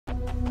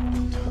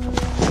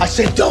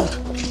said don't!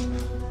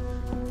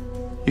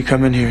 You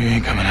come in here, you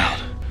ain't coming out.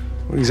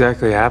 What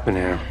exactly happened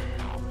here?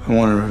 I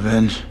wanted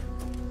revenge.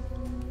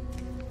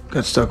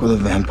 Got stuck with a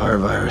vampire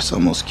virus,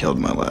 almost killed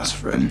my last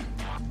friend.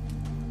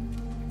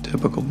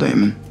 Typical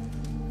Damon.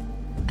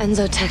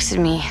 Enzo texted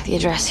me the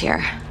address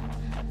here.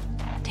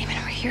 Damon,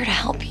 we're here to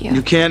help you.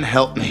 You can't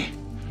help me.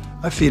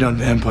 I feed on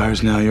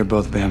vampires now, you're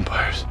both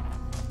vampires.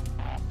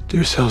 Do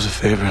yourselves a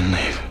favor and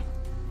leave.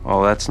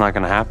 Well, that's not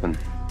gonna happen.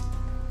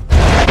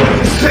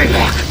 Say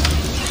that!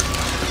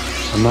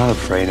 I'm not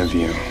afraid of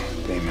you,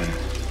 Damon.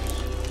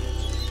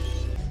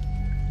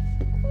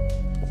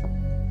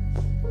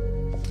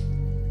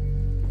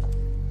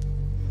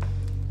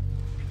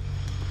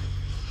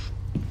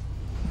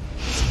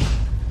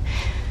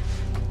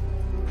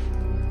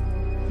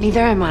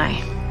 Neither am I.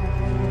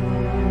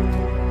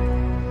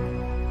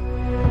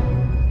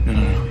 No.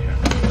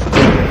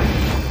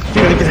 You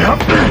gotta get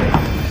help.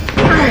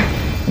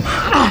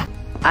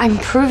 I'm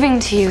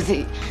proving to you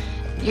that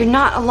you're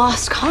not a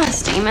lost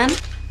cause, Damon.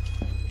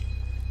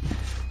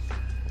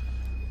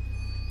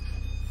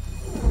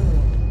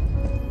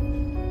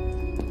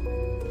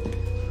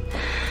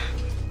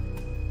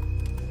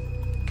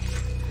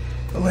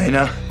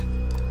 Elena.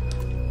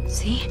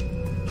 See?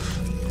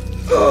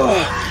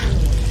 Ugh.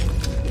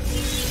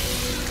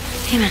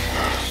 Damon,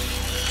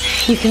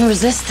 you can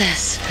resist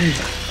this.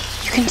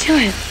 You can do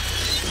it.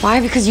 Why?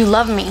 Because you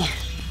love me.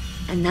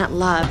 And that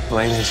love...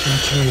 Elena, he's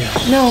gonna kill you.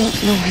 No,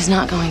 he's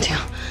not going to.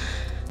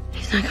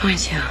 He's not going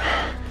to.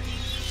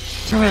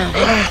 Turn around.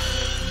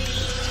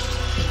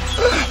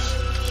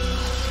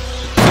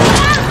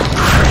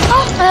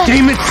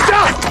 Damon,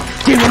 stop!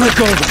 Damon, let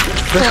go of him.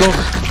 Let go of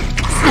him.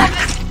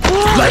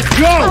 Let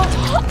go!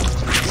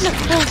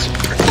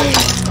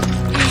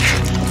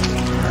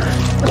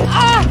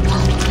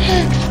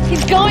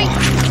 He's going to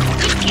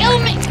kill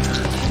me.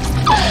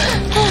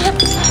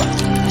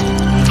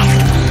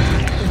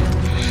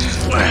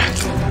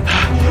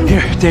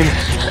 Here, Damon,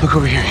 look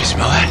over here. You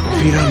smell that?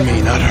 Feed on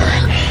me, not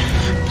her.